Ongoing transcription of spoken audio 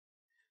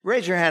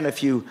Raise your hand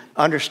if you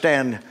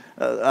understand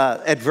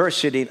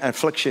adversity and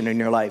affliction in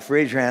your life.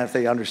 Raise your hand if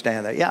they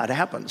understand that. Yeah, it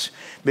happens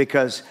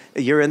because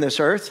you're in this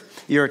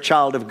earth, you're a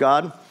child of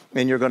God,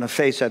 and you're going to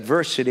face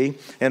adversity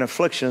and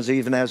afflictions,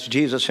 even as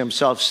Jesus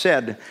himself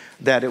said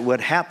that it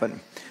would happen.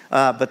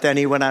 But then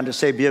he went on to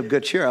say, be of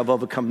good cheer, I've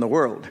overcome the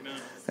world.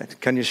 Amen.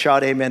 Can you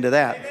shout amen to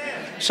that?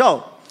 Amen.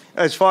 So,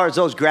 as far as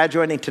those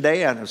graduating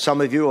today, and some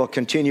of you will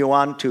continue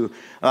on to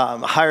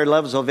higher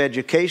levels of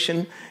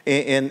education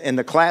in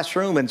the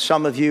classroom, and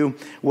some of you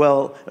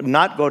will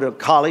not go to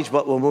college,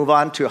 but will move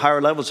on to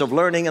higher levels of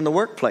learning in the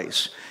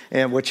workplace,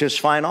 and which is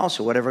fine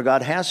also, whatever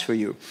God has for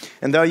you.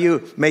 And though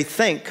you may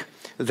think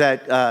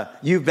that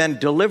you've been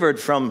delivered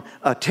from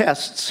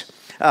tests,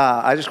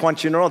 I just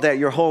want you to know that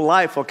your whole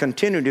life will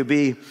continue to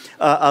be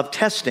of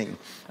testing.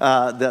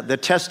 The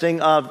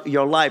testing of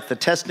your life, the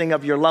testing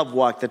of your love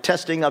walk, the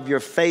testing of your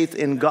faith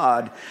in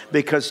God,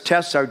 because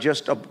tests are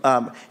just,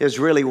 is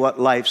really what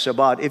life's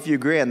about. If you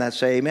agree on that,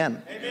 say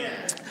amen.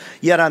 Amen.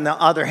 Yet on the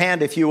other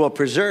hand, if you will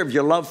preserve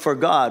your love for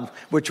God,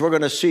 which we're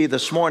going to see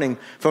this morning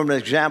from an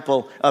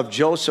example of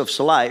Joseph's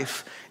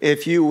life,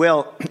 if you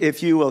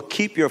will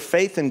keep your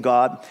faith in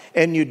God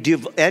and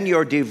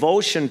your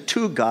devotion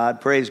to God,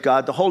 praise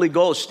God, the Holy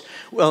Ghost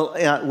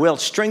will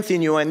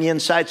strengthen you on the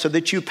inside so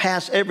that you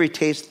pass every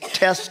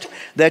test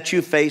that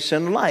you face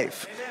in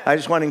life. I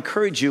just want to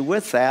encourage you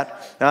with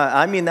that.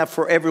 I mean that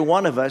for every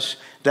one of us,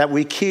 that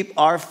we keep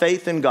our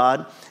faith in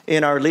God,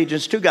 in our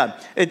allegiance to God.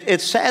 It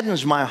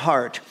saddens my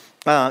heart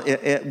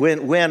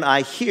when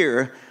I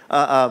hear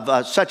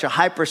of such a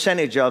high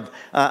percentage of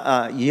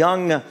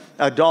young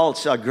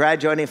adults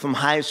graduating from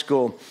high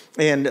school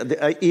and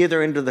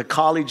either into the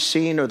college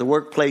scene or the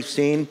workplace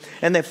scene,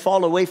 and they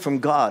fall away from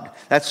God.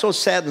 That so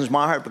saddens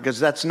my heart because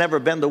that's never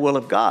been the will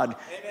of God.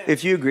 Amen.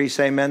 If you agree,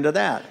 say amen to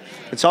that. Amen.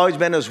 It's always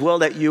been His will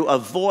that you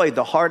avoid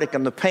the heartache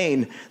and the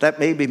pain that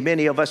maybe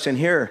many of us in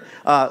here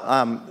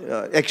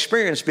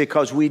experienced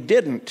because we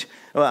didn't.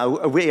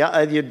 We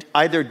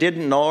either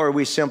didn't know or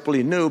we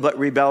simply knew but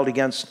rebelled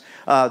against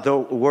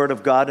the Word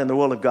of God and the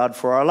will of God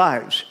for our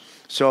lives.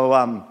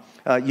 So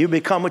you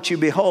become what you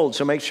behold.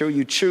 So make sure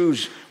you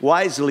choose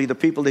wisely the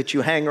people that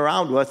you hang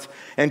around with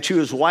and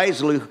choose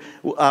wisely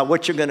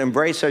what you're going to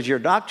embrace as your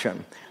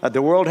doctrine.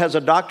 The world has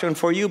a doctrine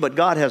for you, but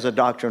God has a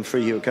doctrine for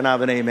you. Can I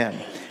have an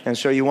amen? And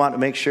so you want to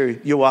make sure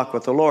you walk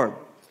with the Lord.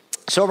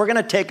 So we're going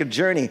to take a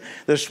journey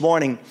this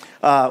morning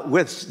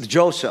with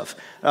Joseph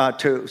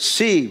to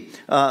see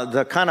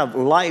the kind of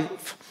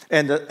life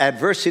and the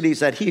adversities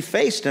that he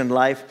faced in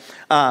life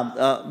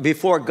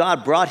before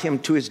God brought him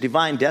to his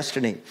divine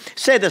destiny.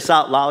 Say this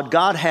out loud.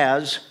 God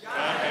has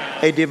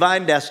a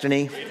divine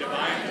destiny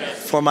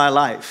for my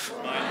life.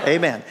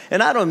 Amen.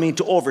 And I don't mean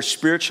to over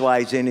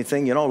spiritualize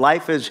anything. You know,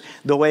 life is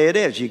the way it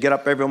is. You get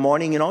up every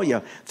morning,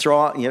 you throw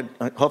on, you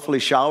hopefully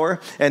shower,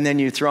 and then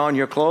you throw on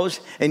your clothes,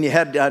 and you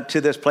head to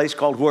this place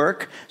called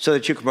work so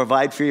that you can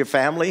provide for your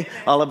family.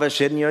 All of a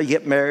sudden, you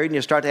get married and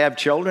you start to have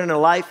children, and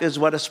life is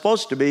what it's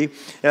supposed to be.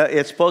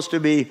 It's supposed to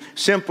be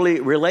simply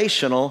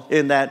relational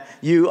in that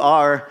you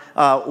are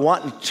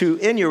wanting to,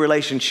 in your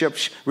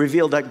relationships,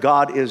 reveal that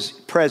God is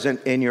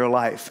present in your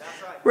life.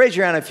 Raise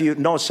your hand if you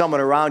know someone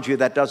around you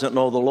that doesn't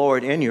know the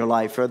Lord in your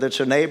life, whether it's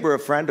a neighbor, a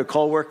friend, a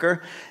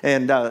coworker,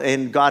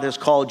 and God has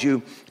called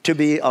you to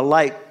be a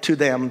light to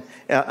them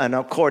and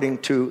according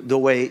to the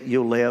way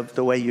you live,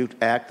 the way you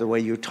act, the way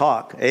you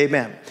talk.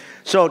 Amen.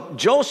 So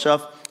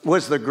Joseph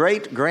was the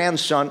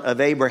great-grandson of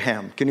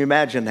Abraham. Can you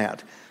imagine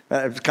that?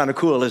 It's kind of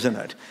cool, isn't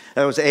it?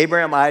 It was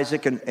Abraham,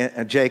 Isaac,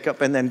 and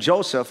Jacob, and then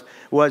Joseph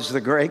was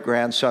the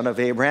great-grandson of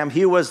Abraham.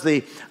 He was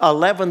the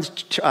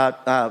 11th,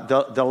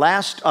 the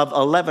last of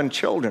 11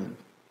 children.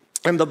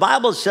 And the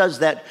Bible says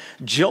that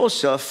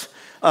Joseph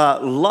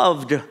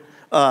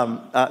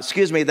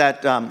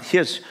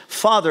his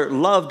father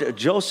loved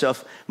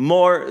Joseph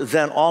more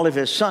than all of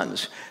his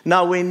sons.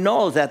 Now, we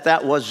know that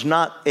that was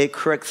not a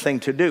correct thing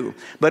to do,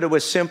 but it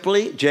was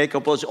simply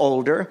Jacob was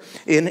older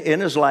in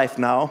his life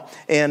now,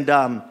 and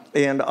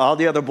all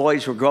the other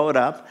boys were growing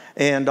up,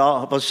 and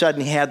all of a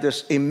sudden he had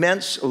this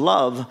immense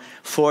love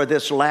for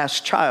this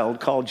last child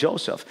called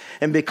Joseph.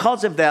 And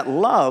because of that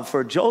love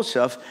for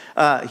Joseph,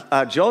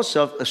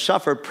 Joseph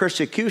suffered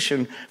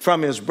persecution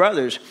from his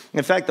brothers.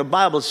 In fact, the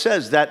Bible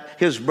says that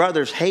his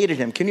brothers hated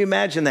him. Can you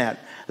imagine that?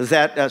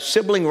 That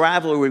sibling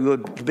rivalry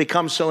would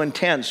become so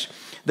intense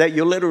that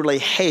you literally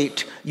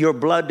hate your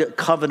blood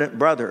covenant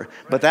brother.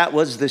 But that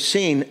was the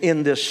scene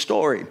in this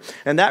story.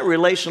 And that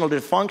relational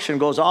dysfunction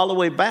goes all the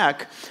way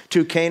back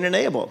to Cain and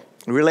Abel.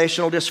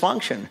 Relational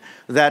dysfunction,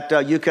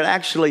 that you could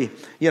actually,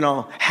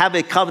 have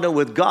a covenant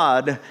with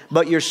God,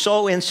 but you're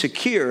so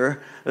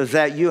insecure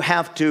that you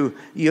have to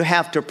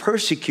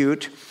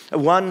persecute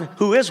one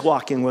who is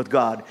walking with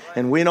God.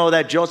 And we know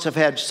that Joseph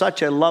had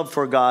such a love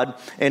for God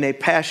and a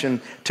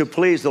passion to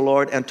please the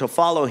Lord and to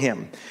follow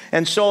him.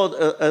 And so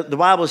the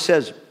Bible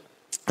says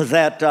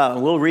that,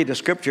 we'll read the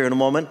scripture in a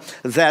moment,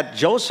 that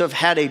Joseph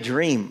had a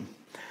dream.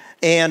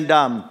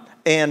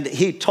 And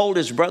he told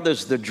his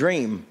brothers the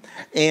dream.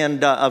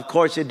 And of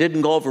course, it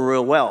didn't go over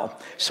real well.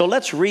 So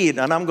let's read,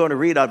 and I'm going to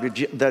read out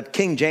the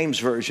King James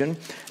Version,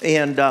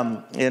 and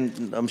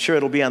I'm sure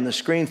it'll be on the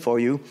screen for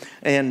you.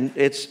 And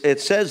it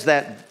says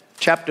that,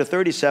 chapter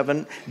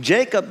 37,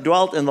 Jacob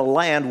dwelt in the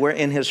land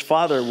wherein his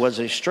father was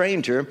a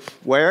stranger,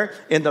 where?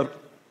 In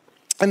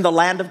the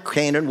land of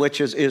Canaan, which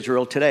is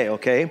Israel today,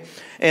 okay?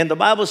 And the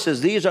Bible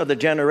says, these are the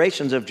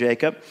generations of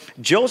Jacob.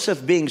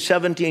 Joseph, being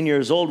 17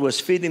 years old, was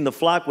feeding the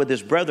flock with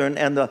his brethren,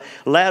 and the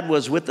lad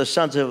was with the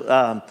sons of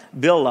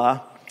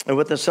Bilhah, and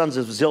with the sons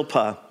of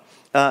Zilpah,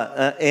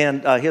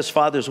 and his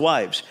father's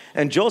wives.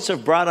 And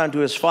Joseph brought unto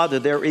his father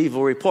their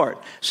evil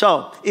report.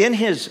 So, in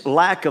his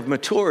lack of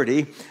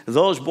maturity,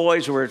 those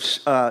boys were,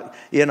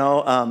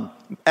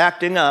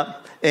 acting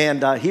up,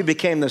 and he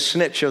became the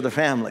snitch of the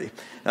family.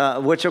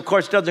 Which of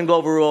course doesn't go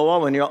over real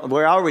well when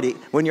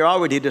you're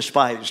already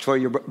despised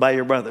by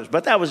your brothers.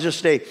 But that was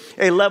just a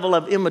level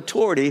of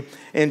immaturity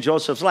in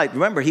Joseph's life.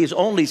 Remember, he's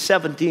only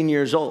 17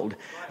 years old,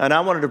 and I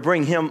wanted to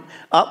bring him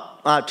up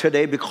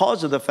today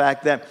because of the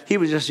fact that he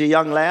was just a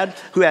young lad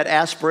who had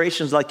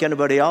aspirations like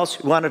anybody else.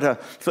 He wanted to,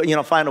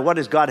 find out what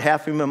does God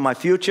have for him in my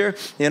future.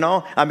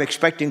 I'm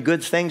expecting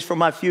good things for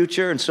my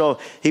future, and so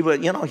he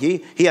would,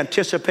 he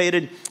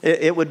anticipated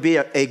it would be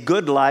a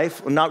good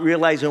life, not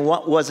realizing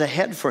what was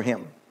ahead for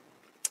him.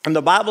 And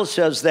the Bible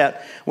says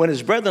that when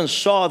his brethren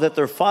saw that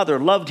their father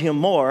loved him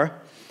more,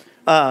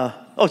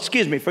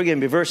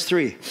 verse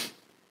 3.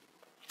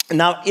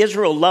 Now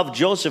Israel loved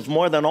Joseph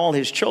more than all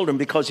his children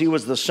because he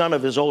was the son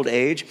of his old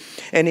age,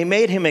 and he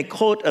made him a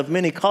coat of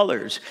many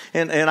colors.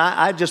 And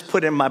I just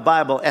put in my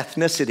Bible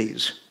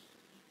ethnicities,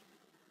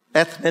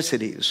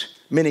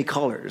 many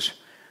colors.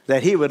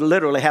 That he would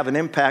literally have an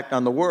impact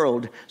on the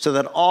world so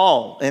that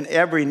all in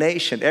every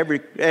nation,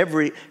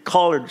 every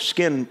colored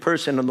skinned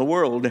person in the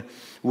world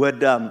would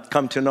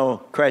come to know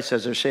Christ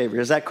as their Savior.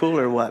 Is that cool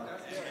or what?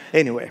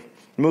 Anyway,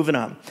 moving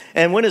on.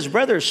 And when his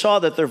brothers saw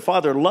that their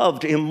father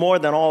loved him more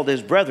than all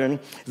his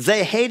brethren,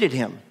 they hated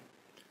him.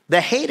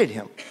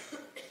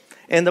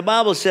 And the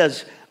Bible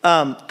says,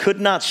 could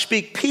not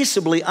speak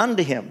peaceably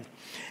unto him.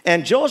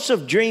 And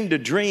Joseph dreamed a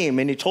dream,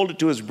 and he told it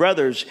to his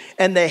brothers,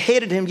 and they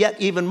hated him yet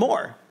even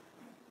more.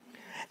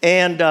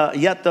 And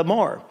yet the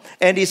more.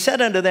 And he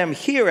said unto them,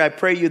 hear, I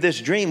pray you, this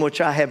dream which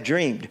I have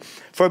dreamed.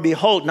 For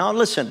behold, now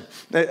listen,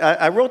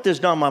 I wrote this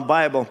down in my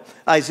Bible,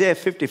 Isaiah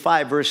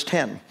 55, verse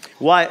 10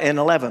 and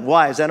 11.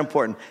 Why is that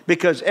important?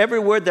 Because every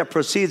word that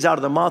proceeds out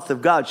of the mouth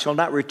of God shall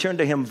not return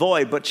to him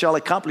void, but shall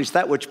accomplish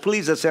that which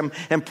pleases him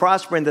and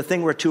prosper in the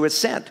thing whereto it's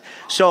sent.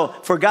 So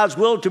for God's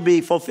will to be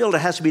fulfilled,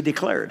 it has to be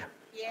declared.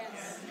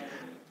 Yes.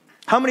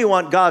 How many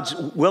want God's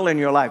will in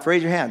your life?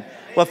 Raise your hand.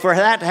 Well, for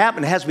that to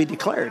happen, it has to be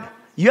declared.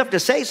 You have to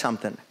say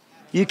something.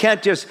 You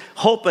can't just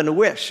hope and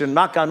wish and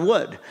knock on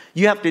wood.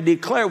 You have to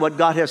declare what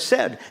God has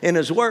said in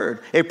his word,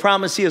 a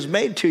promise he has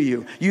made to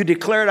you. You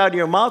declare it out of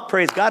your mouth,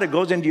 praise God, it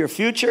goes into your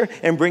future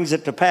and brings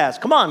it to pass.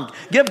 Come on,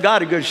 give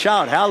God a good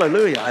shout.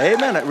 Hallelujah.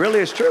 Amen. It really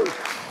is true.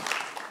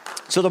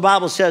 So the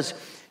Bible says,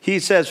 he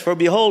says, for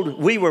behold,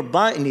 we were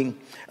binding,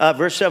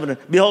 verse 7,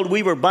 behold,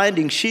 we were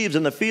binding sheaves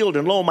in the field,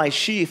 and lo, my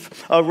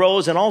sheaf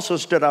arose and also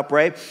stood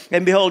upright.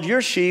 And behold,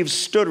 your sheaves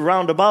stood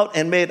round about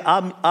and made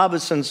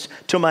obeisance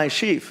to my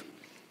sheaf.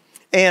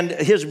 And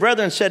his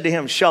brethren said to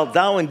him, shalt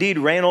thou indeed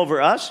reign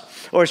over us?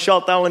 Or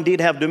shalt thou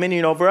indeed have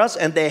dominion over us?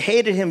 And they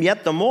hated him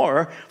yet the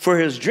more for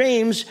his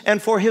dreams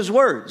and for his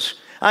words.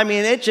 I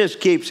mean, it just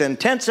keeps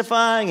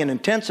intensifying and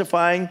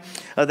intensifying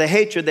the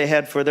hatred they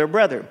had for their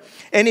brother.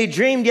 And he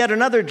dreamed yet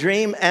another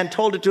dream and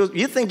told it to us.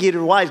 You think he'd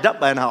have wised up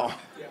by now.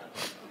 Yeah.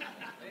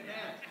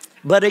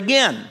 But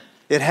again,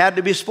 it had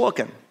to be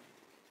spoken.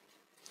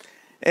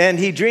 And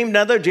he dreamed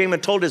another dream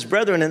and told his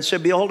brethren and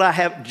said, behold, I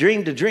have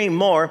dreamed a dream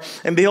more.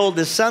 And behold,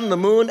 the sun, the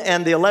moon,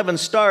 and the 11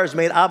 stars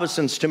made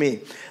obeisance to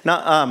me.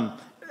 Now,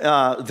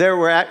 I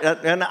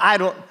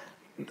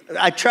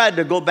tried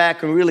to go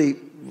back and really,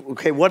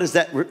 okay, what is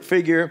that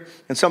figure?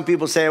 And some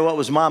people say, well, it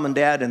was mom and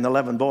dad and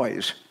 11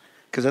 boys.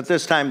 Because at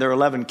this time, there were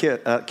 11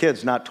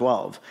 kids, not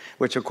 12.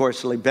 Which, of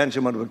course,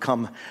 Benjamin would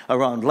come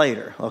around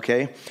later,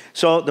 okay?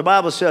 So the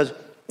Bible says,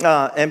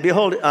 and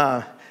behold,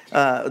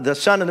 the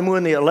sun and the moon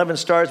and the 11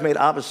 stars made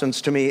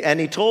obeisance to me. And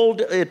he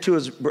told it to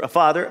his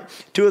father,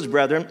 to his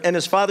brethren. And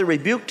his father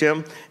rebuked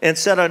him and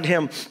said unto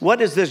him,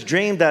 what is this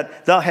dream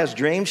that thou hast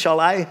dreamed? Shall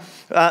I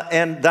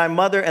and thy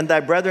mother and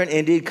thy brethren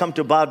indeed come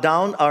to bow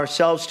down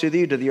ourselves to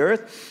thee to the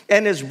earth?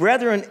 And his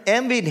brethren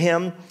envied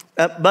him,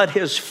 but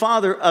his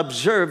father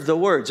observed the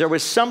words. There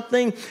was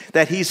something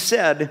that he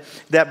said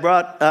that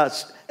brought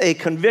us a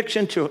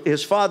conviction to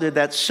his father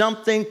that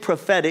something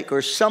prophetic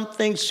or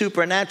something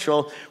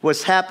supernatural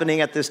was happening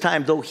at this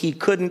time, though he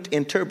couldn't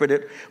interpret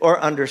it or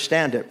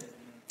understand it.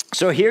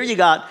 So here you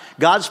got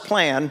God's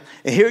plan,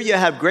 and here you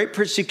have great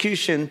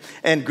persecution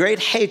and great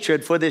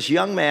hatred for this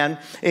young man,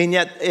 and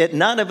yet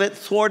none of it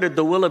thwarted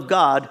the will of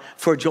God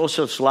for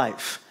Joseph's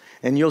life.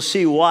 And you'll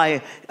see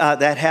why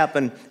that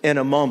happened in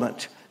a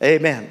moment.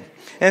 Amen.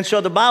 And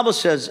so the Bible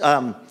says,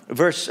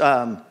 verse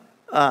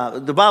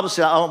the Bible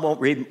says, I won't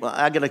read,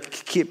 I got to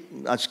keep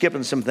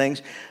skipping some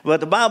things, but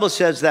the Bible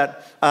says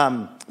that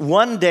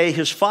one day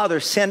his father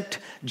sent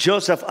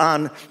Joseph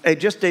on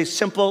just a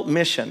simple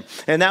mission,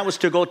 and that was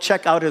to go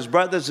check out his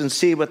brothers and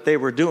see what they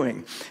were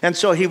doing. And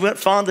so he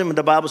found them,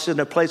 the Bible says, in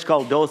a place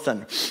called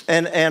Dothan.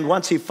 And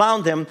once he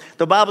found them,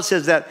 the Bible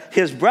says that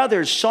his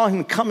brothers saw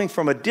him coming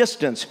from a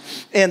distance,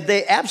 and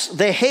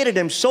they hated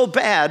him so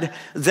bad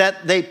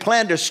that they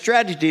planned a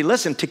strategy,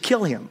 listen, to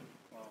kill him.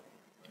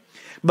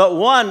 But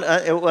one,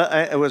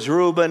 it was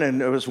Reuben,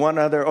 and there was one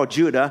other,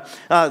 Judah.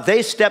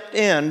 They stepped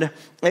in,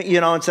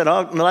 and said,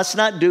 "Oh, let's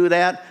not do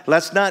that.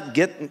 Let's not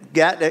get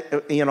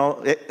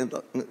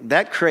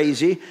that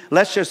crazy.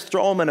 Let's just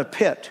throw him in a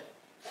pit."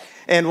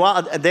 And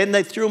then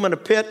they threw him in a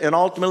pit, and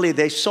ultimately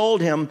they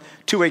sold him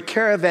to a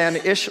caravan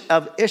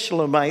of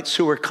Ishmaelites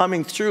who were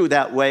coming through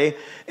that way.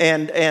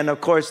 And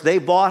of course, they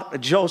bought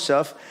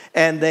Joseph,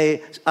 and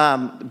they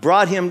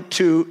brought him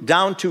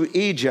down to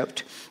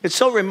Egypt. It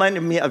so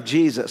reminded me of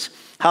Jesus.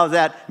 How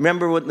that,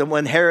 remember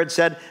when Herod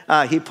said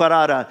he put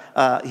out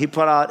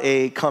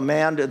a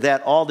command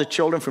that all the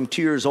children from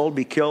 2 years old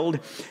be killed?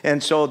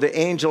 And so the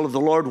angel of the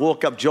Lord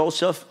woke up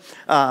Joseph,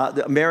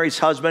 Mary's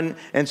husband,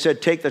 and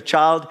said, "Take the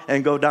child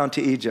and go down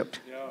to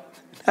Egypt." Yeah.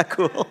 Isn't that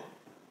cool?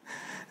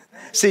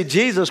 See,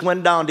 Jesus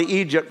went down to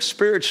Egypt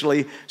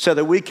spiritually so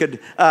that we could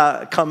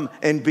come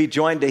and be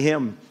joined to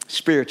him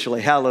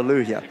spiritually.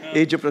 Hallelujah. Amen.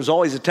 Egypt was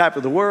always a type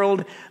of the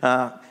world.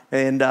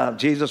 And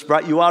Jesus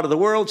brought you out of the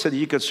world so that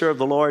you could serve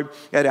the Lord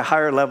at a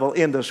higher level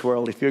in this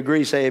world. If you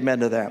agree, say amen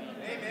to that.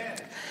 Amen.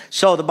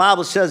 So the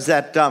Bible says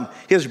that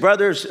his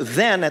brothers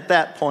then, at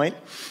that point,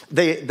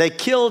 they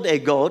killed a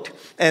goat,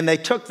 and they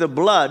took the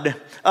blood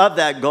of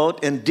that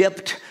goat and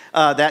dipped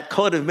that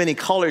coat of many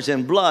colors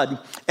in blood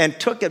and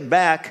took it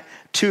back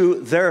to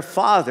their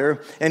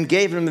father and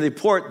gave him the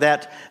report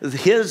that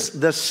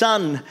the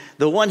son,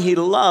 the one he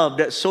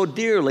loved so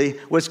dearly,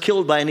 was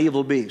killed by an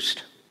evil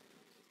beast.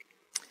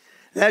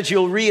 As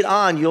you'll read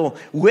on, you'll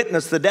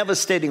witness the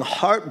devastating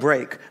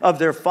heartbreak of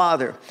their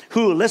father,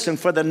 who, listen,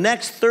 for the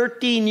next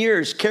 13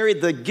 years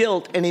carried the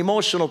guilt and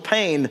emotional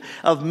pain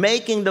of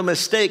making the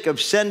mistake of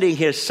sending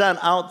his son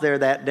out there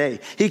that day.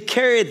 He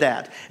carried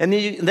that. And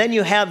then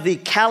you have the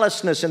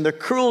callousness and the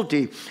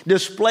cruelty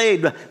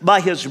displayed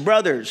by his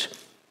brothers.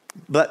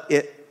 But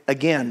it,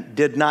 again,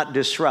 did not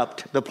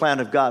disrupt the plan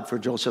of God for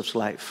Joseph's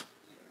life.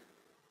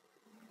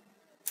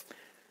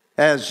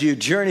 As you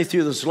journey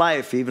through this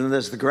life, even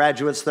as the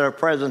graduates that are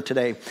present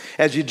today,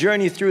 as you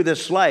journey through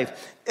this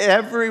life,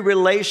 every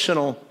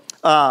relationship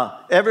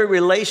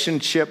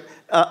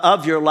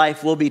of your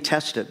life will be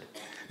tested,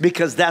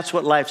 because that's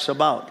what life's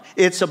about.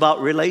 It's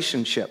about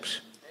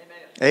relationships.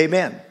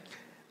 Amen.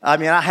 I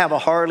mean, I have a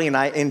Harley and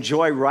I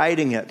enjoy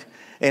riding it,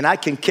 and I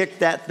can kick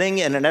that thing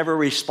and it never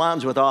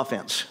responds with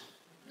offense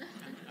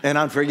and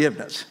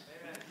unforgiveness.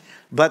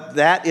 But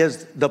that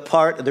is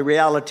the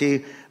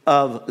reality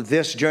of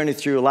this journey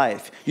through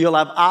life. You'll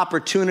have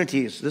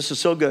opportunities, this is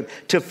so good,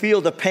 to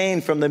feel the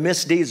pain from the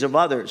misdeeds of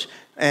others.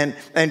 And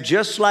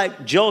just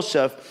like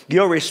Joseph,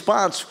 your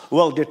response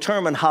will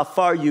determine how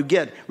far you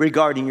get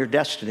regarding your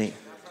destiny.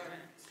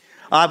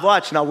 I've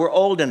watched, now we're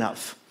old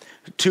enough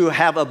to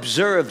have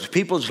observed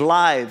people's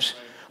lives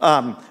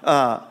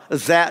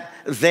that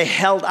they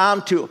held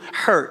on to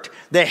hurt.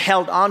 They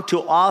held on to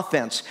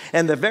offense.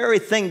 And the very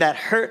thing that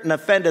hurt and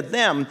offended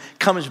them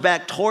comes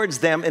back towards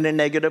them in a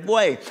negative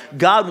way.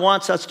 God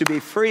wants us to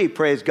be free,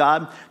 praise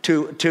God,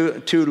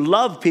 to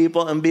love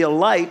people and be a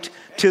light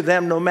to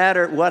them no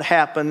matter what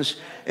happens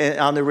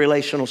on the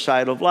relational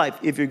side of life.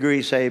 If you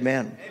agree, say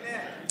amen.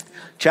 Amen.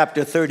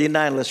 Chapter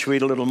 39, let's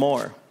read a little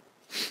more.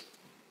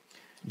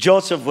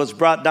 Joseph was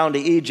brought down to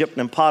Egypt,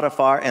 and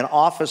Potiphar, an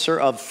officer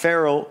of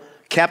Pharaoh,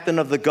 captain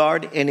of the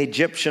guard, an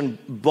Egyptian,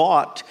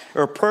 bought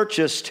or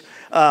purchased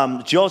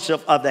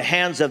Joseph of the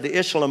hands of the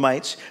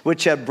Ishmaelites,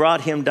 which had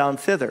brought him down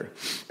thither.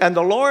 And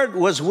the Lord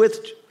was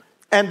with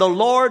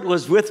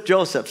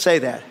Joseph. Say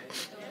that.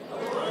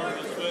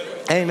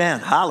 Amen.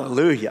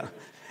 Hallelujah.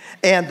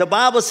 And the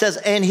Bible says,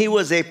 and he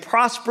was a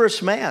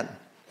prosperous man,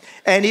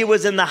 and he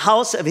was in the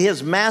house of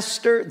his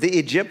master, the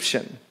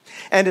Egyptian.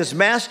 And his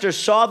master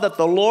saw that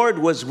the Lord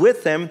was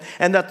with him,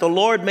 and that the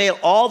Lord made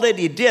all that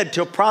he did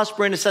to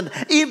prosper in his son.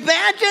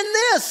 Imagine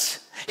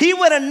this. He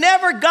would have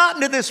never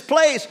gotten to this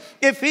place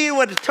if he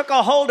would have took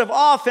a hold of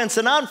offense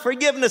and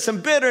unforgiveness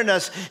and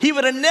bitterness. He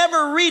would have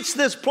never reached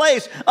this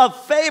place of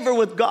favor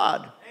with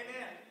God.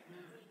 Amen.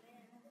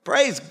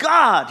 Praise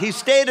God. He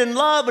stayed in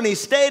love, and he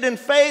stayed in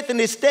faith, and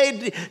he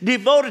stayed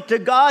devoted to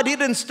God. He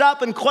didn't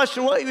stop and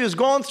question what he was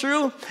going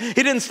through. He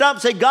didn't stop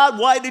and say, God,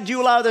 why did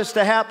you allow this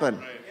to happen?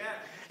 Right.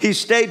 He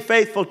stayed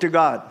faithful to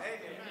God.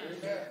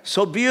 Amen.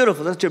 So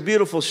beautiful. That's a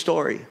beautiful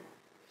story.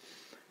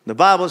 The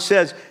Bible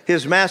says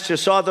his master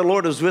saw the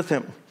Lord was with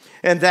him,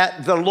 and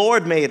that the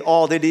Lord made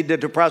all that he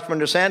did to prosper in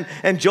his hand.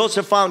 And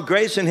Joseph found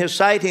grace in his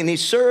sight, and he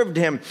served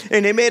him,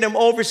 and he made him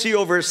overseer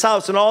over his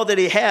house, and all that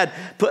he had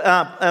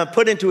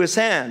put into his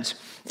hands.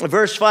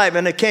 Verse 5,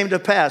 and it came to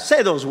pass.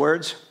 Say those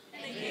words.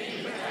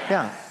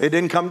 Yeah, it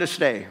didn't come to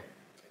stay.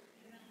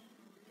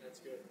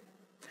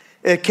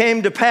 It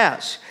came to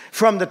pass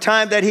from the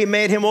time that he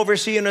made him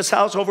overseer in his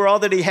house over all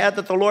that he had,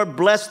 that the Lord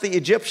blessed the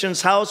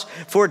Egyptian's house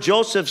for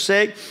Joseph's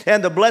sake.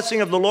 And the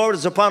blessing of the Lord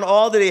is upon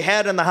all that he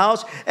had in the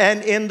house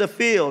and in the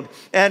field.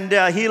 And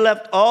he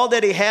left all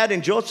that he had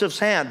in Joseph's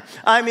hand.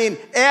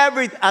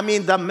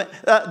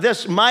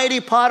 This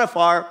mighty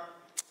Potiphar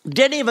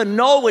didn't even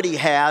know what he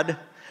had,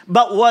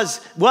 but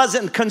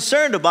wasn't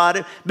concerned about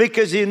it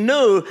because he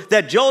knew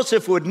that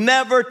Joseph would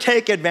never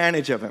take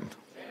advantage of him.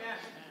 Amen.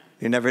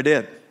 He never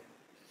did.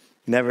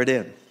 Never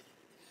did.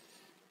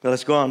 Well,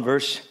 let's go on,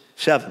 verse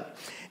 7.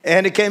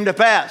 And it came to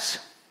pass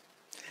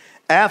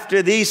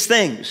after these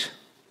things.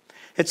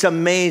 It's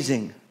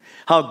amazing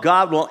how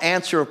God will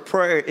answer a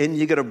prayer and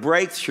you get a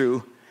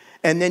breakthrough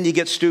and then you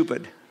get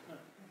stupid.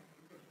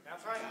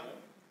 That's right.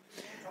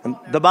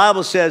 The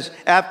Bible says,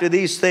 after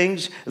these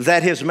things,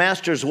 that his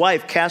master's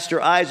wife cast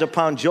her eyes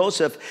upon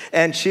Joseph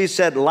and she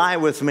said, lie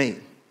with me.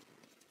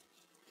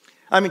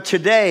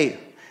 Today,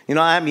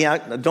 I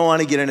don't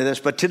want to get into this,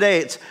 but today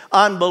it's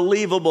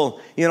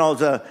unbelievable,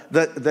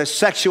 the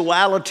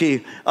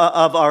sexuality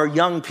of our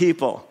young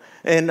people.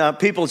 And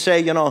people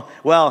say, my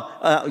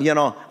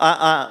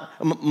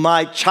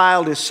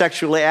child is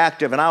sexually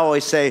active. And I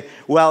always say,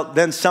 well,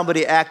 then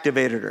somebody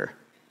activated her.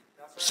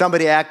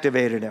 Somebody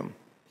activated him.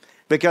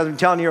 Because I'm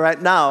telling you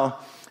right now,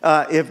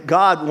 if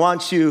God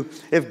wants you,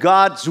 if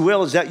God's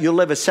will is that you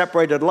live a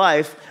separated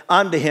life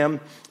unto him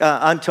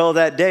until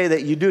that day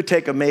that you do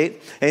take a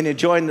mate and you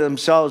join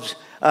themselves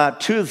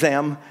to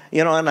them,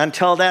 and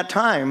until that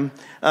time,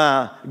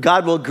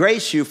 God will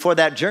grace you for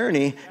that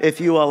journey if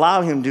you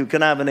allow him to.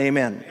 Can I have an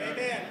amen?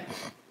 Amen.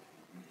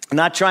 I'm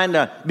not trying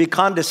to be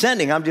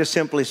condescending. I'm just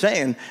simply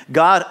saying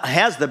God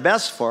has the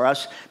best for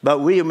us, but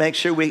we make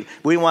sure we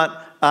want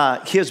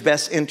his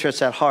best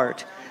interests at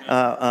heart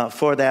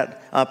for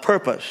that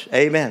purpose.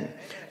 Amen.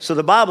 So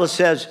the Bible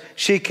says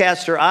she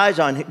cast her eyes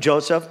on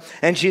Joseph,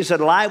 and she said,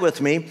 lie with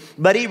me.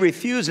 But he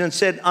refused and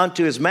said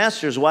unto his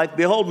master's wife,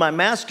 behold, my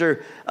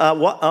master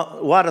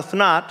wotteth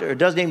not, or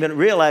doesn't even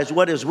realize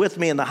what is with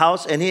me in the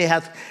house, and he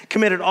hath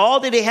committed all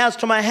that he has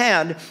to my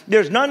hand.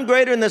 There's none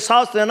greater in this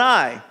house than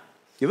I.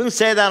 He wouldn't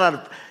say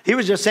that. He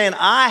was just saying,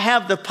 I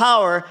have the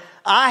power.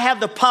 I have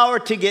the power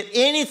to get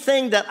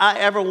anything that I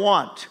ever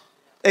want,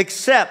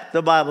 except,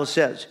 the Bible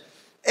says,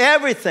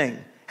 everything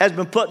has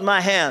been put in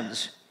my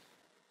hands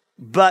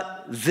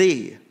but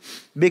thee,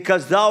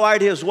 because thou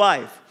art his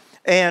wife.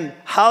 And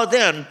how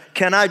then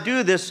can I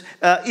do this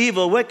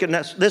evil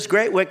wickedness, this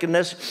great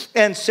wickedness,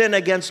 and sin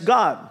against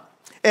God?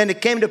 And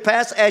it came to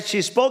pass, as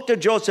she spoke to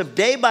Joseph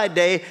day by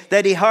day,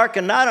 that he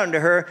hearkened not unto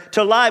her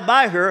to lie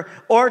by her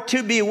or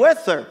to be with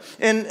her.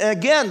 And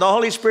again, the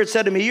Holy Spirit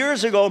said to me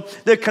years ago,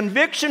 the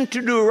conviction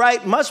to do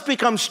right must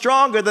become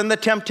stronger than the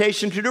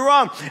temptation to do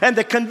wrong. And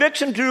the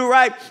conviction to do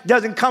right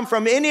doesn't come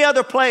from any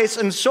other place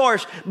and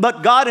source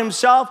but God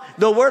himself,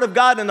 the Word of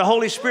God, and the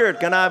Holy Spirit.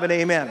 Can I have an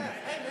amen? Amen.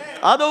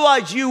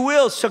 Otherwise, you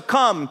will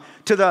succumb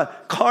to the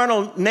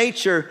carnal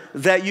nature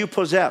that you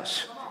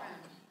possess.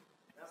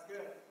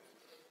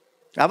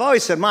 I've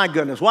always said, my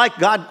goodness, why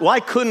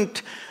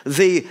couldn't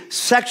the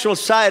sexual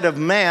side of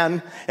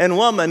man and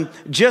woman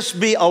just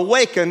be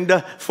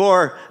awakened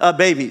for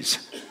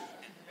babies?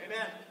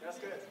 Amen. That's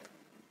good.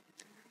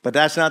 But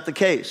that's not the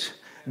case.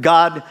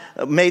 God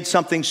made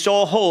something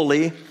so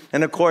holy,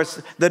 and of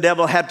course, the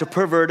devil had to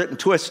pervert it and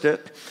twist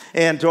it.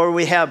 And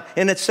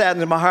it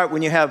saddens my heart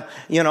when you have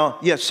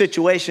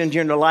situations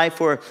in your life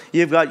where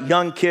you've got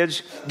young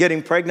kids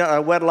getting pregnant out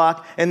of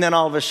wedlock, and then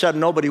all of a sudden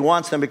nobody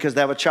wants them because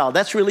they have a child.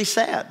 That's really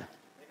sad.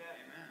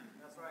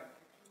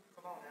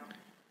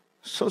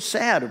 So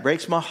sad, it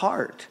breaks my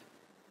heart.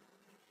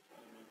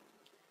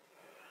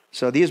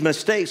 So these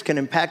mistakes can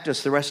impact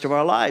us the rest of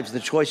our lives, the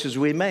choices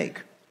we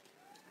make.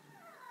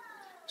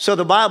 So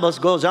the Bible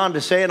goes on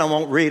to say, and I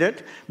won't read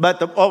it,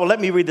 but let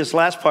me read this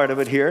last part of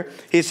it here.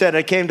 He said,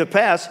 it came to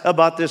pass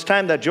about this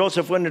time that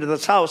Joseph went into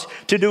this house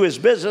to do his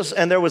business,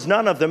 and there was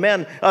none of the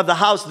men of the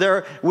house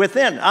there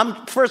within.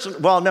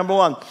 Number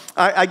one,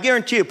 I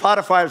guarantee you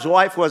Potiphar's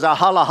wife was a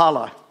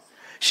holla.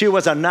 She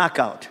was a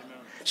knockout.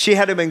 She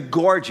had to have been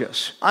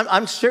gorgeous.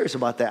 I'm serious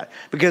about that,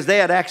 because they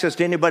had access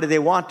to anybody they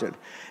wanted.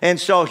 And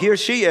so here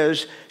she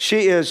is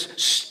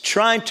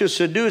trying to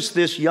seduce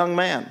this young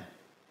man.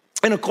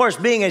 And of course,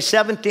 being a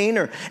 17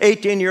 or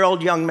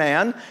 18-year-old young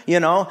man,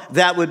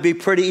 that would be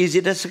pretty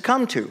easy to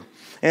succumb to.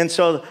 And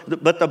so,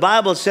 but the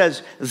Bible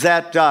says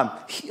that,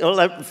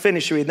 let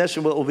finish reading this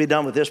and we'll be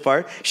done with this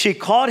part. She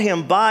caught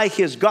him by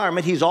his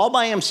garment. He's all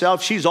by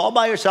himself. She's all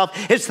by herself.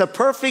 It's the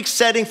perfect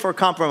setting for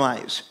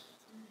compromise.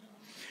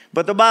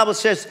 But the Bible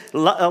says,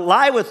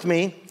 lie with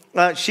me.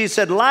 She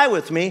said, lie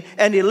with me.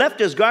 And he left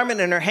his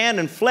garment in her hand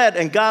and fled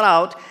and got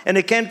out. And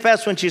it came to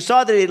pass when she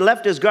saw that he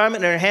left his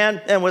garment in her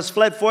hand and was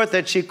fled forth,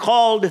 that she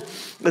called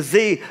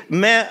the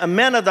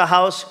men of the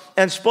house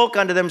and spoke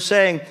unto them,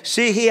 saying,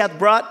 see, he hath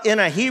brought in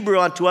a Hebrew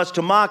unto us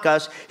to mock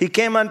us. He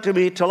came unto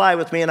me to lie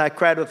with me, and I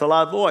cried with a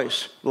loud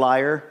voice,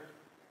 liar.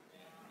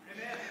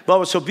 But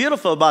what's so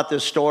beautiful about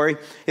this story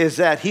is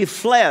that he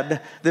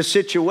fled the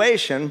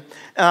situation,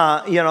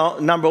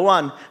 number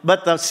one.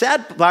 But the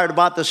sad part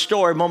about the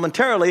story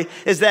momentarily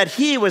is that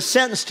he was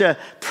sentenced to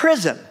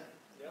prison.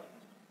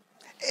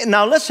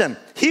 Now listen,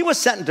 he was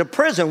sentenced to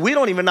prison. We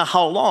don't even know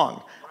how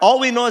long. All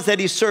we know is that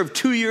he served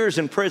 2 years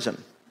in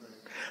prison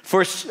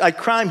for a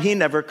crime he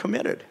never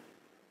committed.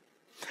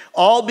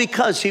 All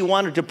because he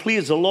wanted to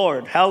please the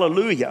Lord.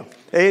 Hallelujah.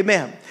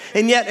 Amen.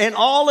 And yet in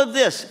all of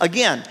this,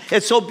 again,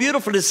 it's so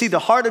beautiful to see the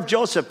heart of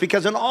Joseph,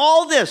 because in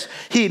all this,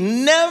 he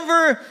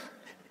never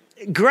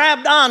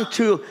grabbed on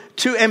to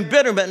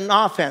embitterment and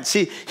offense.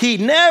 He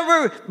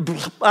never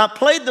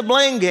played the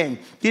blame game.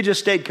 He just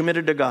stayed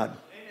committed to God.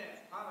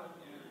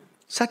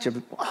 Such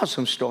an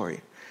awesome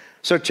story.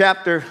 So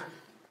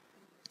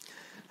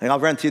I'll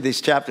run through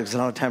these chapters because I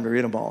don't have time to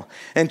read them all.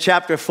 In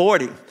chapter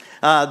 40,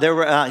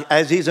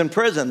 as he's in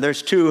prison,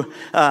 there's two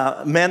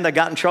men that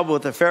got in trouble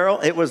with the Pharaoh.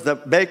 It was the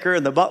baker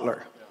and the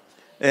butler.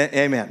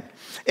 Amen.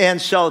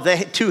 And so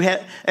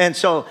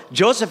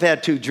Joseph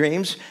had two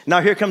dreams.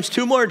 Now here comes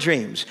two more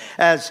dreams.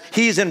 As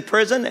he's in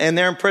prison and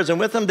they're in prison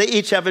with him, they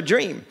each have a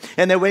dream.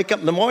 And they wake up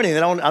in the morning, they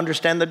don't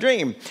understand the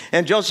dream.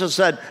 And Joseph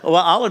said, well,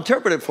 I'll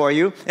interpret it for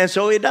you. And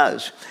so he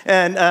does.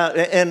 And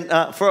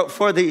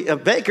for the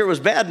baker, it was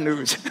bad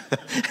news.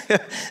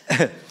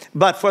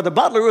 But for the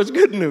butler, it was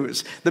good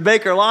news. The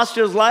baker lost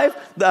his life,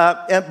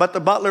 but the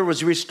butler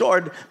was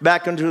restored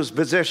back into his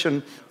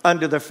position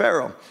under the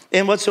Pharaoh.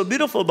 And what's so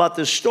beautiful about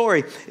this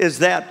story is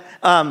that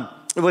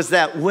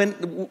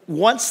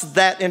once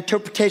that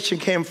interpretation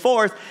came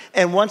forth,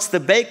 and once the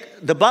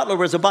butler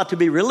was about to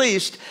be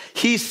released,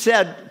 Joseph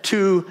said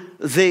to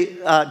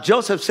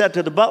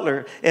the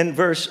butler in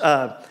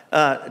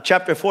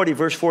chapter 40,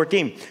 verse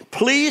 14,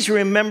 please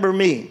remember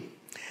me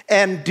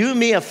and do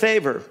me a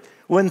favor.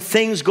 When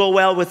things go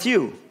well with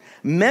you,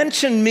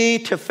 mention me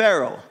to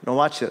Pharaoh. Now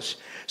watch this.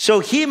 So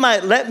he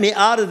might let me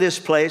out of this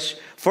place,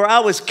 for I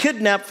was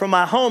kidnapped from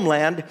my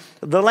homeland,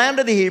 the land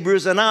of the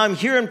Hebrews, and now I'm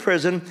here in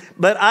prison,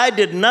 but I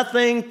did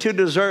nothing to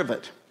deserve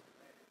it.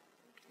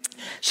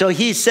 So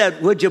he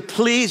said, would you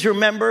please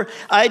remember,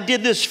 I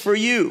did this for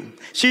you.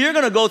 So you're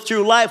going to go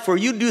through life where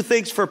you do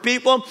things for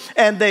people,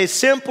 and they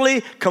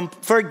simply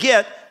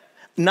forget.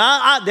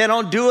 They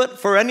don't do it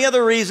for any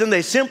other reason.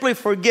 They simply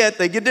forget.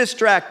 They get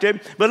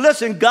distracted. But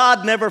listen,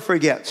 God never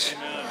forgets.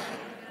 Amen.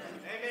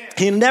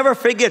 He never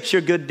forgets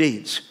your good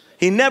deeds.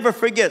 He never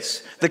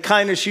forgets the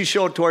kindness you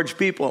show towards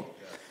people.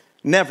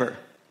 Never.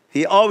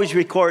 He always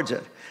records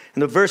it.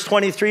 And the verse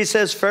 23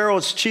 says,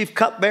 Pharaoh's chief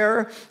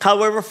cupbearer,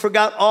 however,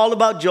 forgot all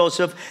about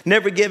Joseph,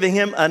 never giving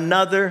him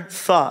another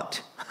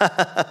thought.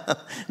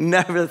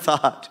 Never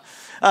thought.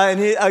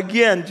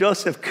 And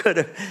Joseph could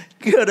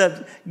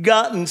have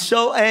gotten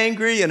so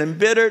angry and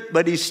embittered,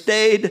 but he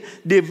stayed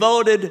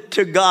devoted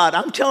to God.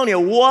 I'm telling you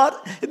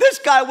what, this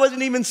guy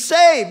wasn't even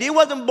saved. He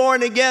wasn't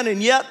born again,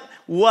 and yet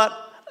what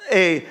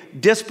a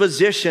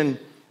disposition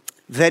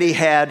that he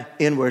had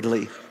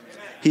inwardly.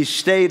 He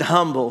stayed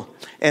humble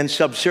and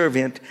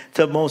subservient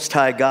to Most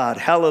High God.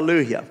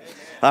 Hallelujah.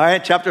 All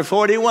right, chapter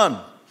 41.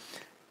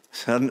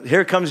 So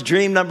here comes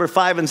dream number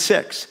 5 and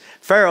 6.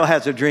 Pharaoh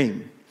has a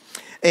dream.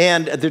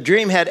 And the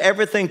dream had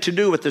everything to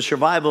do with the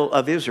survival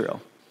of Israel.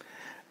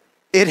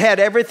 It had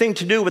everything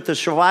to do with the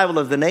survival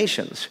of the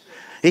nations.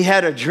 He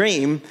had a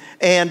dream,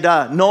 and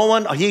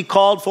he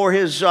called for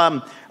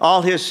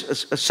all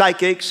his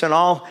psychics and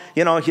all,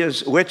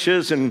 his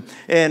witches and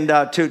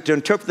to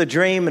interpret the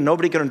dream, and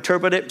nobody could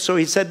interpret it. So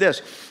he said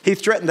this. He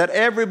threatened that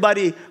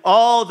everybody,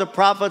 all the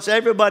prophets,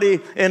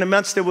 everybody in the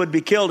midst would be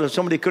killed if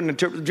somebody couldn't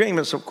interpret the dream.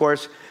 And so, of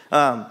course,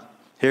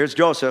 here's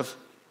Joseph.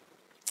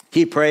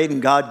 He prayed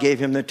and God gave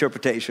him the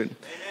interpretation.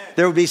 Amen.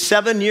 There will be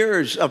 7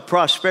 years of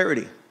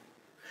prosperity.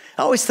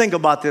 I always think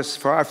about this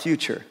for our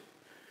future.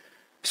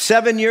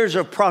 7 years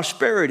of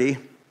prosperity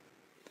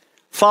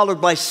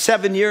followed by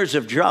 7 years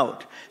of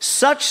drought.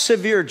 Such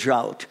severe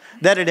drought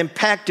that it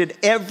impacted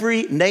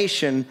every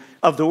nation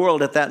of the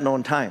world at that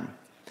known time.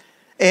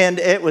 And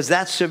it was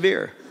that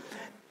severe.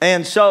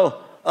 And so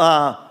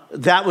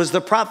that was the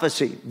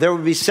prophecy. There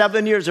would be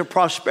 7 years of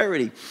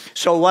prosperity.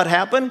 So what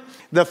happened?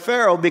 The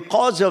Pharaoh,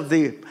 because of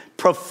the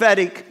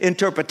prophetic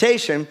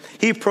interpretation,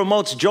 he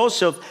promotes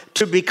Joseph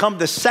to become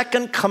the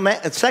second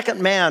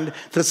man,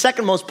 the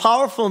second most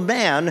powerful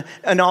man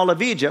in all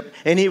of Egypt,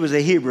 and he was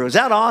a Hebrew. Is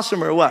that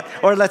awesome or what?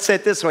 Or let's say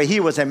it this way, he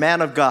was a man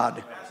of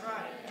God.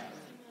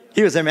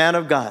 He was a man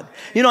of God.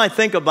 I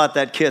think about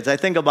that, kids. I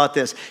think about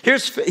this. Here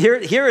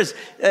is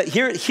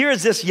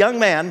this young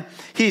man.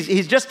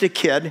 He's just a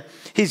kid.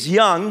 He's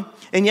young,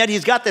 and yet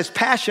he's got this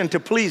passion to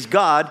please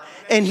God,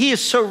 and he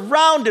is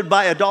surrounded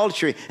by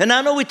idolatry. And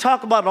I know we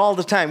talk about it all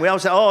the time. We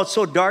always say, oh, it's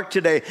so dark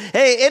today.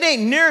 Hey, it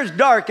ain't near as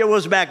dark as it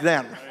was back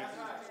then.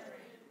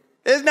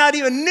 It's not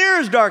even near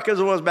as dark as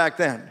it was back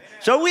then.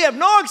 So we have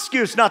no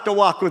excuse not to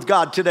walk with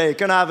God today.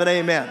 Can I have an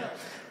amen?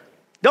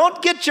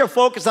 Don't get your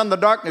focus on the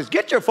darkness.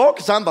 Get your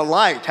focus on the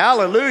light.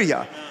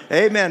 Hallelujah.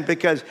 Amen.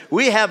 Because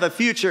we have a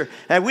future,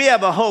 and we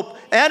have a hope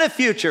and a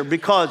future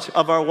because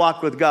of our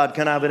walk with God.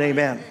 Can I have an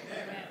amen?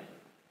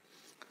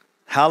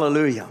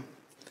 Hallelujah.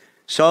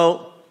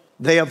 So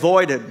they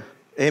avoided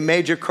a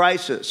major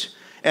crisis.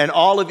 And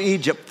all of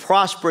Egypt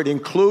prospered,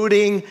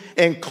 including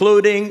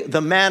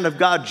the man of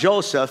God,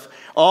 Joseph,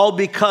 all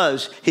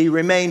because he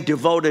remained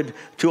devoted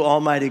to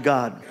Almighty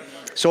God.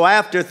 So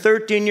after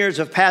 13 years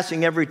of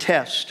passing every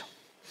test,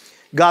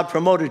 God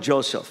promoted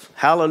Joseph,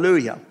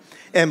 hallelujah,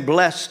 and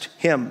blessed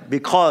him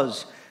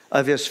because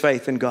of his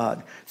faith in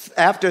God.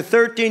 After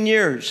 13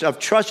 years of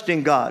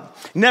trusting God,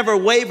 never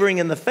wavering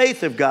in the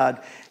faith of God,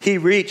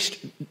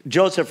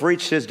 Joseph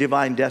reached his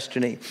divine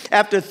destiny.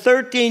 After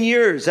 13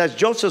 years, as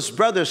Joseph's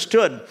brothers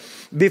stood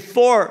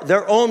before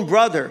their own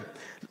brother,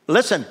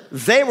 listen,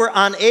 they were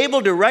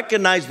unable to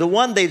recognize the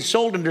one they'd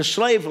sold into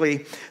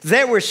slavery.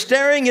 They were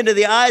staring into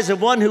the eyes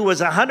of one who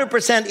was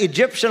 100%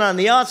 Egyptian on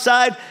the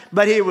outside,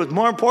 but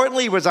more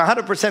importantly, he was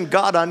 100%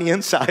 God on the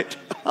inside.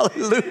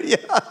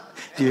 Hallelujah.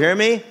 Do you hear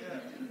me?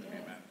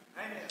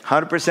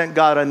 100%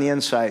 God on the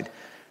inside.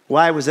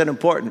 Why was that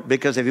important?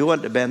 Because if he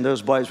wouldn't have been,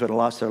 those boys would have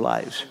lost their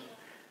lives.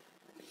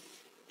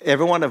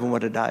 Every one of them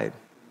would have died.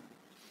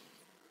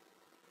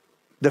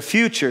 The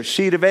future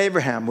seed of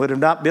Abraham would have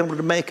not been able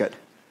to make it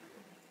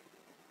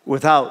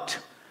without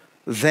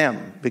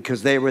them,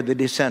 because they were the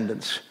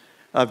descendants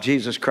of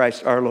Jesus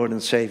Christ, our Lord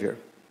and Savior.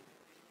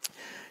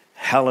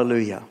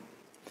 Hallelujah.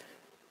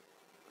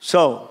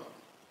 So,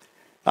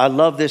 I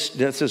love this.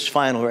 This is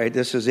final, right?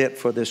 This is it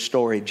for this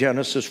story.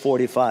 Genesis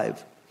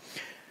 45.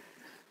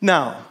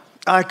 Now,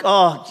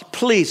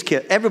 please,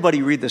 kid,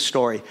 everybody read this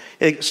story.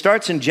 It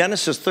starts in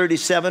Genesis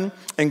 37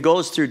 and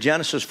goes through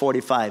Genesis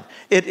 45.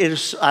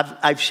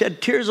 I've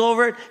shed tears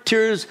over it,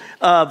 tears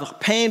of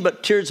pain,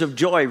 but tears of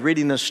joy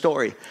reading this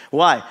story.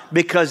 Why?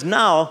 Because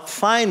now,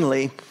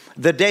 finally,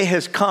 the day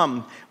has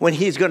come when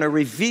he's going to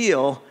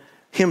reveal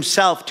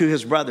himself to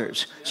his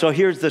brothers. So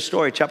here's the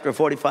story, chapter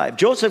 45.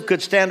 Joseph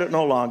could stand it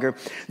no longer.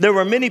 There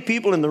were many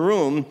people in the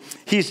room.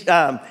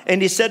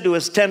 And he said to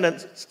his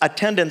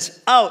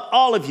attendants, out,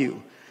 all of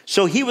you.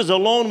 So he was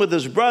alone with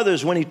his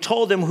brothers when he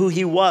told them who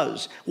he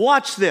was.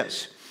 Watch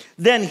this.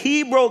 Then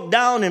he broke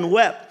down and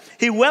wept.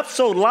 He wept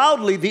so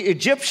loudly the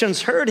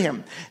Egyptians heard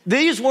him.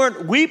 These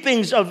weren't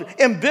weepings of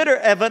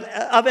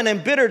an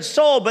embittered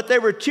soul, but they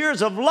were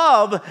tears of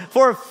love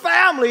for a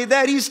family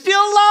that he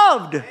still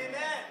loved. Amen.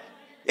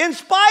 In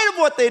spite of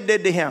what they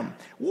did to him.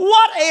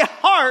 What a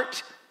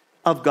heart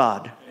of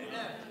God.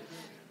 Amen.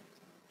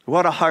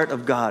 What a heart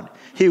of God.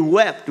 He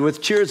wept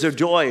with tears of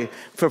joy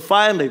for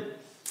finally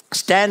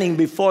standing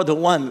before the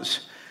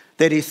ones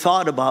that he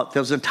thought about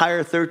those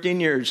entire 13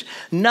 years.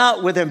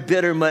 Not with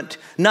embitterment,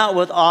 not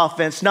with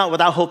offense, not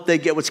with I hope they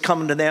get what's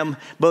coming to them,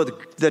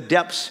 but the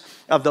depths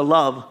of the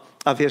love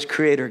of his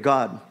creator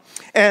God.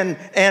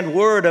 And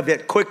word of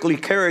it quickly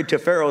carried to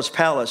Pharaoh's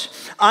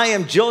palace. I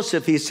am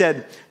Joseph, he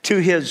said to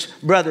his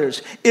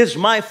brothers. Is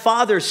my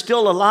father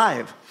still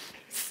alive?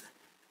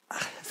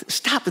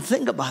 Stop and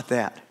think about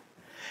that.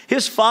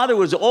 His father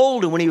was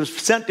old when he was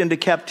sent into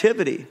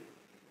captivity.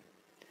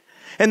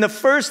 And the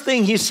first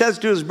thing he says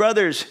to his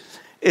brothers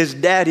is,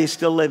 Daddy's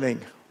still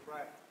living.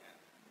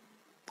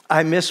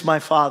 I miss my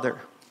father.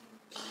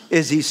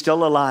 Is he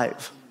still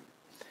alive?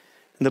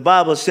 And the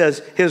Bible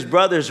says his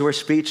brothers were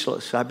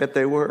speechless. I bet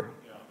they were.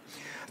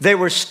 They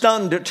were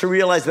stunned to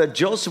realize that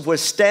Joseph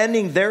was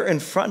standing there in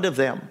front of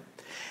them.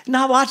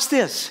 Now watch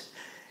this.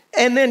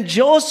 And then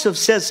Joseph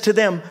says to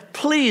them,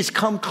 please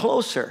come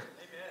closer.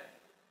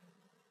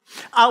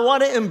 I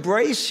want to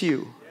embrace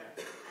you.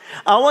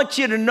 I want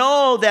you to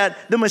know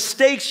that the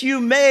mistakes you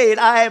made,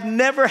 I have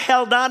never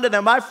held on to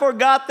them. I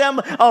forgot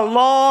them a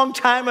long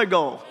time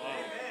ago.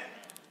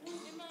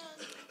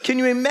 Can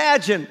you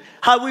imagine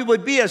how we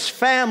would be as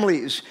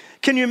families?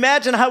 Can you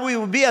imagine how we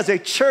would be as a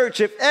church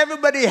if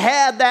everybody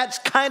had that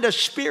kind of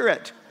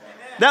spirit? Amen.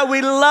 That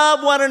we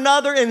love one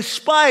another in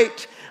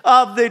spite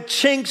of the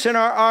chinks in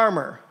our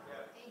armor.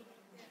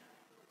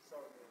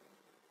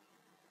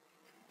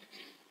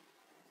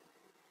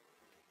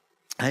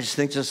 I just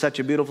think it's such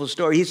a beautiful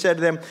story. He said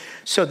to them,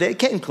 so they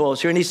came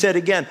closer, and he said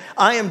again,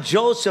 I am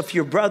Joseph,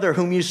 your brother,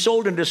 whom you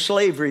sold into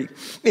slavery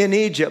in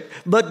Egypt.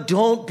 But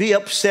don't be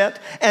upset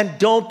and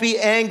don't be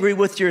angry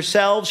with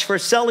yourselves for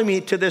selling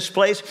me to this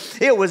place.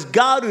 It was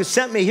God who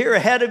sent me here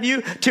ahead of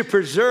you to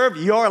preserve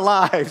your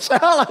lives.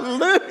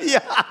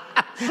 Hallelujah.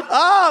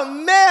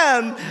 Oh,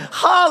 man.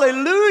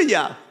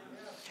 Hallelujah.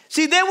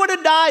 See, they would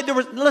have died.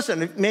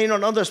 Listen, you may not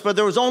know this, but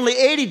there was only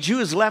 80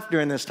 Jews left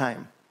during this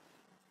time.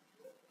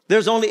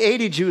 There's only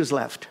 80 Jews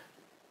left.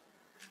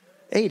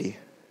 80.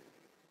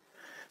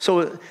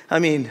 So, I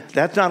mean,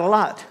 that's not a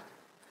lot.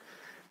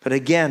 But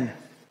again,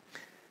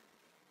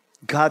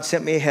 God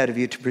sent me ahead of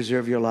you to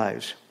preserve your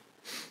lives.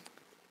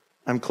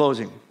 I'm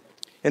closing.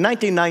 In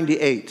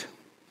 1968,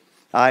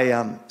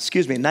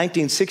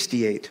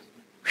 1968,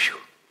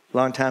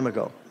 long time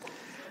ago,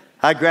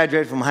 I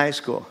graduated from high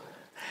school.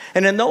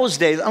 And in those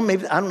days, I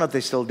don't know if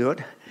they still do it,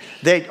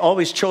 they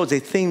always chose a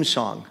theme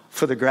song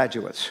for the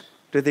graduates.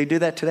 Did they do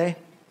that today?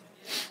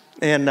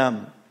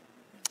 And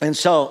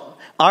so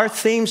our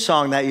theme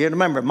song that year,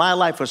 remember, my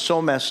life was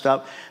so messed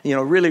up,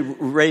 really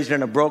raised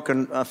in a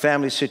broken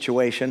family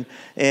situation,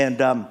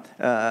 and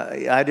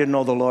I didn't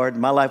know the Lord.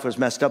 My life was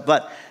messed up,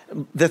 but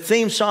the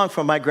theme song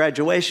for my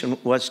graduation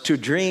was to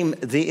dream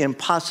the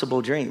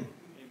impossible dream.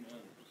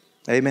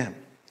 Amen.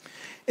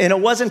 And it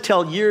wasn't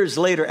until years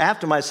later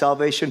after my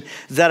salvation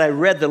that I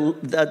read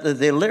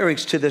the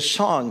lyrics to this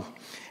song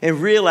and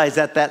realized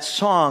that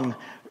song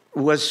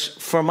was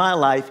for my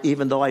life,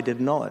 even though I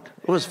didn't know it.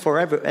 It was for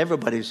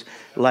everybody's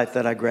life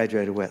that I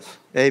graduated with.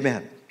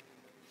 Amen.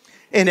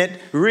 And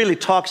it really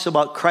talks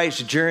about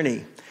Christ's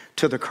journey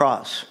to the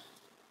cross.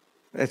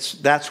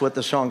 That's what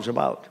the song's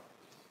about.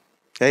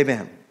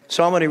 Amen.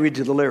 So I'm going to read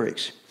you the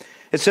lyrics.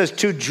 It says,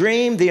 to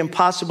dream the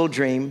impossible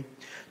dream,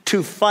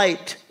 to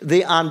fight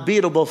the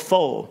unbeatable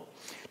foe,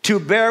 to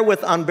bear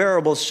with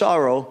unbearable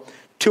sorrow,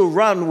 to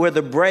run where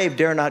the brave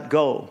dare not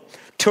go,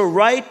 to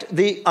right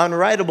the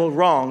unrightable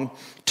wrong,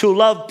 to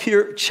love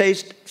pure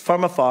chaste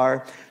from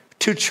afar,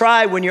 to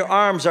try when your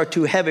arms are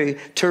too heavy,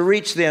 to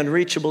reach the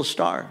unreachable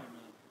star.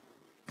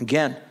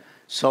 Again,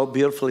 so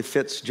beautifully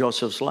fits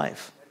Joseph's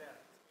life.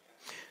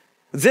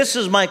 This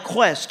is my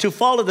quest, to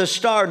follow the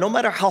star, no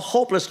matter how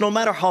hopeless, no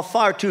matter how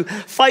far, to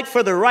fight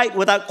for the right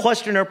without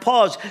question or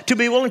pause, to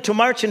be willing to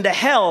march into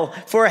hell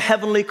for a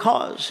heavenly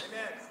cause.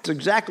 It's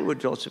exactly what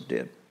Joseph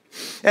did.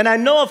 And I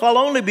know if I'll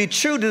only be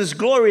true to this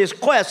glorious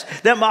quest,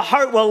 that my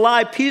heart will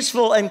lie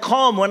peaceful and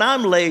calm when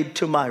I'm laid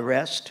to my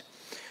rest.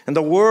 And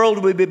the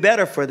world will be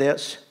better for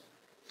this.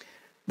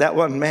 That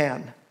one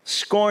man,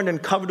 scorned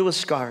and covered with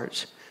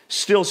scars,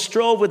 still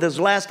strove with his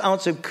last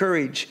ounce of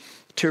courage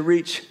to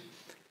reach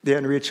the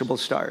unreachable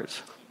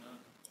stars.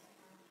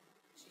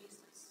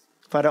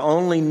 If I'd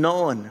only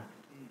known,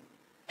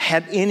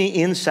 had any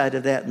insight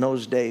of that in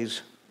those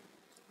days.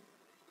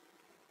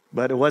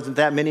 But it wasn't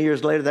that many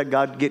years later that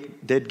God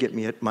did get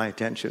me my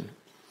attention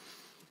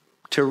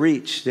to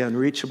reach the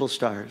unreachable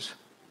stars.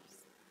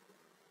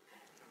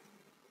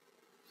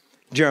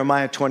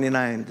 Jeremiah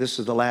 29, this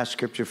is the last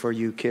scripture for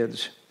you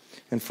kids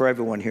and for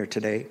everyone here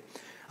today.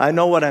 I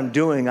know what I'm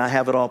doing. I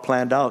have it all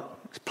planned out.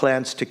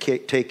 Plans to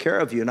take care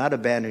of you, not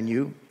abandon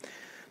you.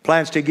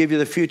 Plans to give you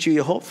the future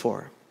you hope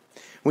for.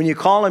 When you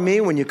call on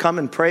me, when you come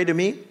and pray to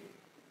me,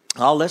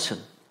 I'll listen.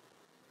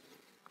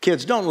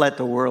 Kids, don't let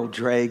the world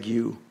drag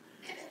you.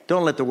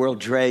 Don't let the world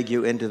drag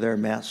you into their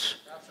mess.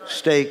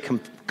 Stay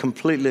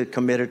completely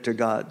committed to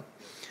God.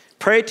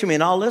 Pray to me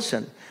and I'll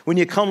listen. When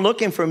you come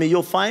looking for me,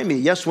 you'll find me.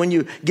 Yes, when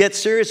you get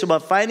serious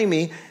about finding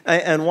me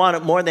and want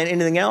it more than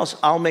anything else,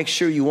 I'll make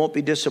sure you won't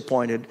be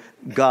disappointed.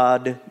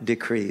 God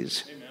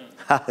decrees. Amen.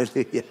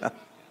 Hallelujah.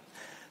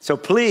 So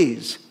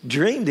please,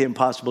 dream the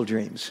impossible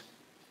dreams.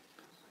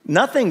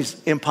 Nothing's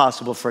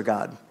impossible for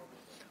God.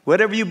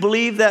 Whatever you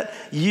believe that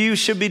you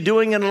should be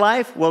doing in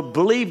life, well,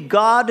 believe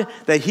God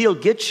that he'll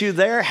get you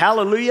there.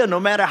 Hallelujah. No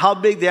matter how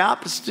big the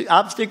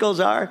obstacles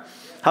are,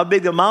 how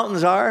big the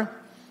mountains are.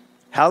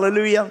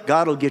 Hallelujah.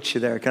 God will get you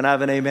there. Can I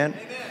have an amen?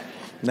 Amen.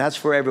 And that's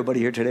for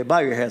everybody here today. Bow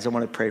your heads. I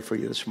want to pray for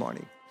you this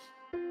morning.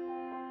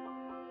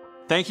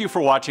 Thank you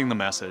for watching the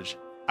message.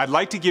 I'd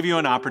like to give you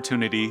an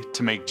opportunity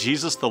to make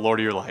Jesus the Lord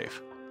of your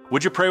life.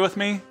 Would you pray with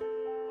me?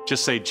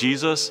 Just say,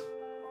 Jesus,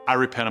 I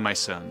repent of my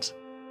sins.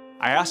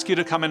 I ask you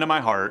to come into my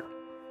heart,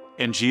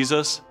 and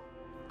Jesus,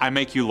 I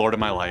make you Lord of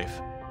my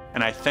life,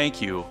 and I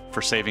thank you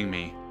for saving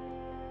me.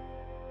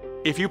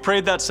 If you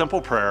prayed that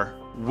simple prayer,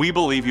 we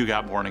believe you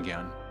got born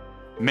again.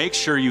 Make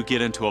sure you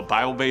get into a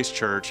Bible-based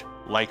church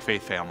like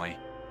Faith Family.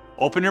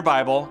 Open your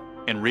Bible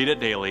and read it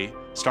daily,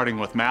 starting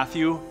with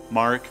Matthew,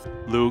 Mark,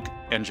 Luke,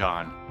 and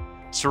John.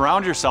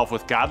 Surround yourself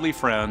with godly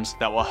friends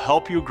that will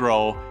help you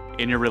grow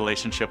in your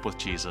relationship with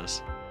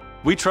Jesus.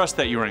 We trust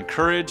that you are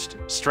encouraged,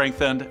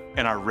 strengthened,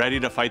 and are ready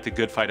to fight the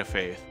good fight of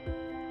faith.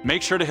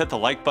 Make sure to hit the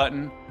like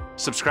button,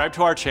 subscribe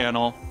to our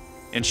channel,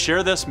 and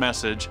share this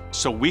message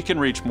so we can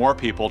reach more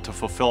people to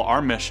fulfill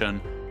our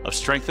mission of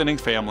strengthening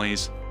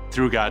families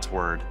through God's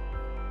Word.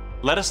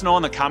 Let us know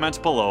in the comments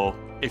below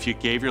if you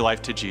gave your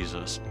life to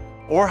Jesus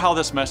or how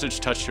this message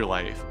touched your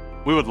life.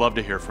 We would love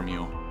to hear from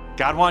you.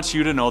 God wants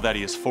you to know that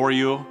He is for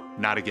you,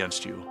 not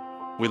against you.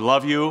 We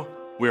love you.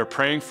 We are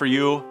praying for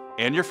you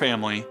and your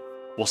family.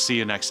 We'll see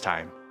you next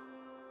time.